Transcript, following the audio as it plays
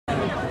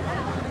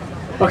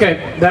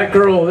Okay, that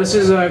girl, this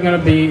is gonna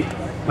be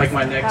like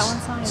my next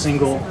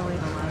single.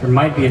 There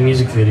might be a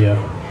music video.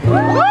 You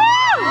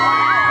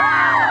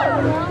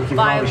can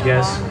probably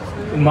guess.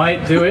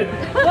 Might do it.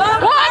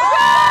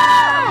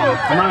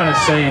 I'm not gonna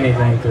say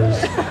anything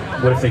because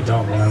what if they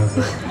don't?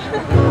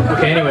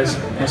 Okay, anyways,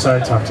 I'm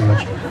sorry I talk too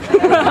much.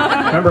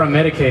 Remember, I'm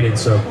medicated,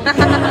 so.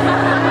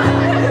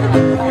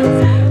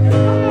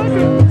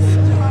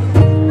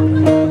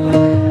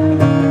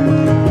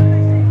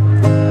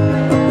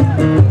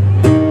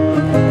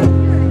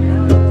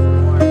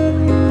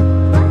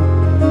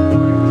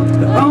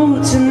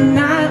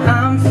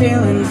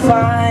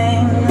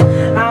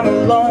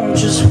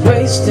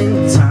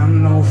 Wasting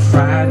time, no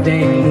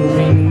Friday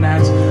movie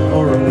nights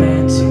or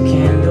romantic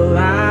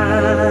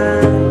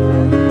candlelight.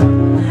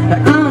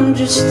 I'm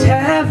just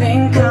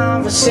having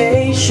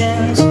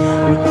conversations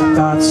with the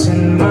thoughts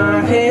in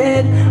my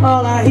head.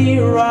 All I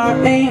hear are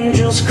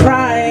angels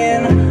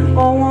crying.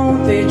 Oh,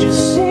 won't they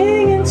just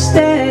sing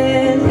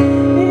instead?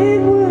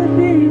 It would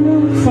be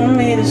rude for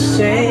me to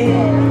say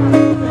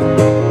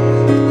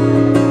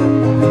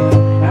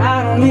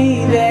I don't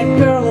need that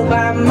girl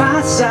by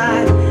my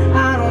side.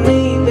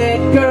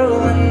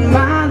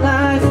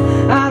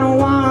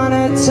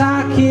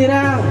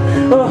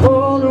 Or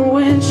hold her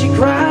when she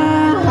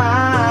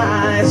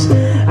cries.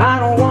 I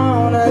don't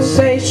wanna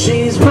say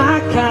she's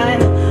my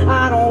kind.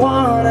 I don't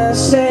wanna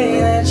say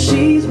that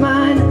she's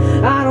mine.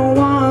 I don't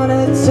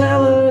wanna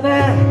tell her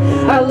that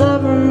I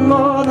love her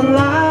more than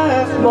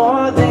life,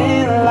 more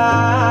than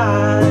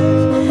life.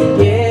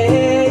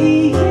 Yeah,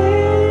 yeah,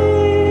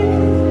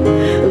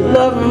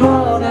 love her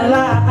more than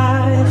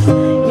life.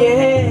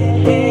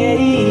 Yeah,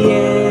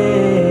 yeah.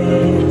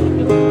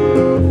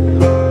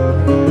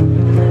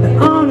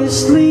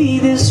 Honestly,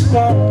 this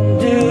won't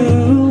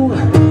do.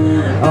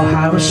 Oh,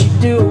 how is she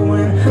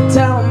doing?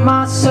 Telling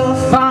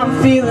myself I'm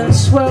feeling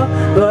swell,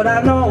 but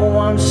I know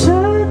I'm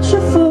such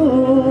a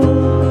fool.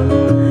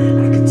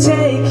 I could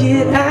take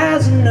it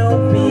as a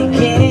no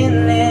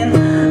beginning,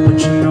 but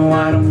you know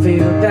I don't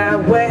feel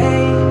that way.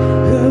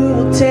 Who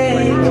will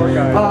take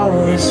all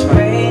this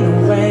pain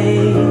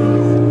away?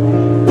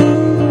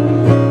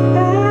 I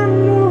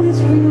know it's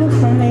real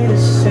for me to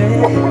say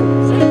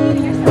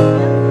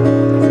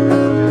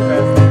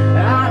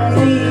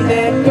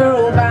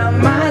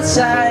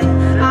side.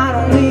 I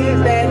don't need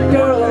that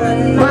girl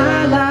in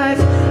my life.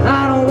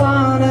 I don't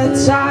wanna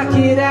talk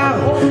it out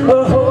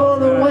or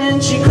hold her when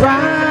she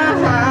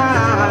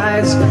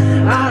cries.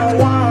 I don't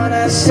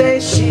wanna say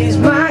she's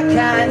my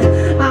kind.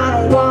 I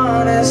don't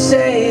wanna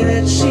say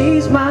that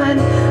she's mine.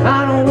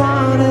 I don't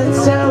wanna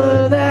tell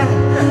her that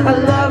I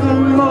love her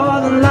more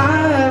than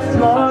life,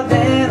 more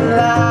than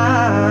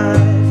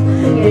life.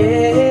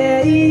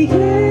 Yeah, yeah,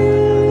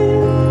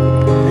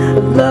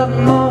 love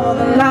her more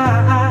than life.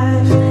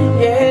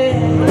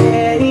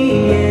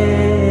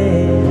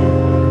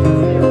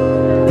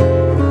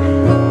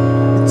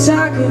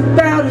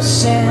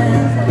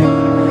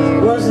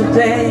 Was the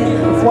day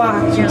of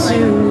walking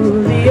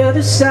to the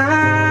other side.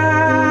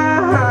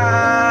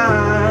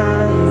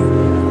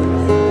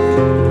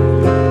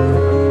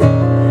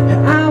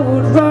 I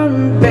would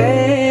run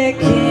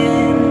back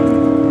in.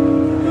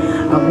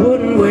 I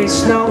wouldn't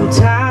waste no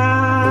time.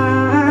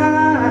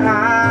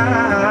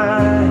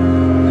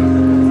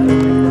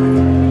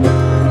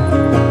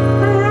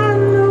 I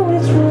know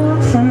it's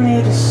wrong for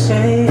me to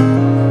say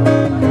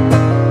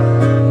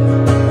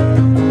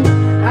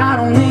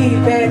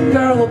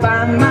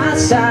by my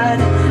side.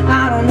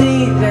 I don't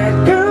need that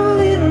girl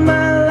in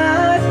my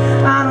life.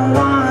 I don't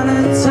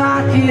wanna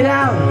talk it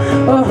out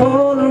or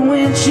hold her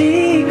when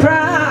she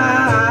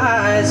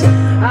cries.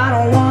 I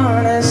don't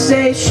wanna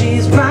say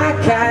she's my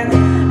kind.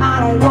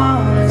 I don't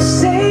wanna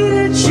say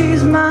that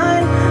she's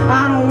mine.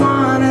 I don't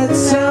wanna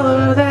tell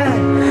her that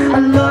I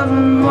love her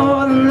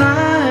more than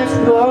life,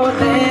 more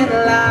than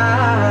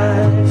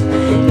life.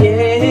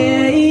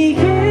 Yeah,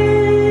 yeah,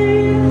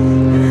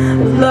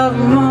 love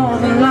her more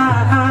than life.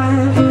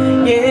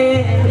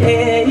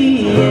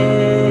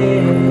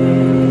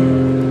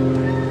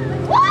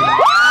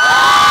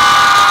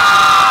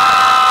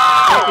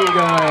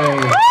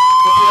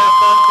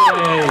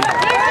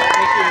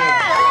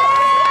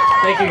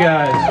 Thank you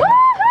guys.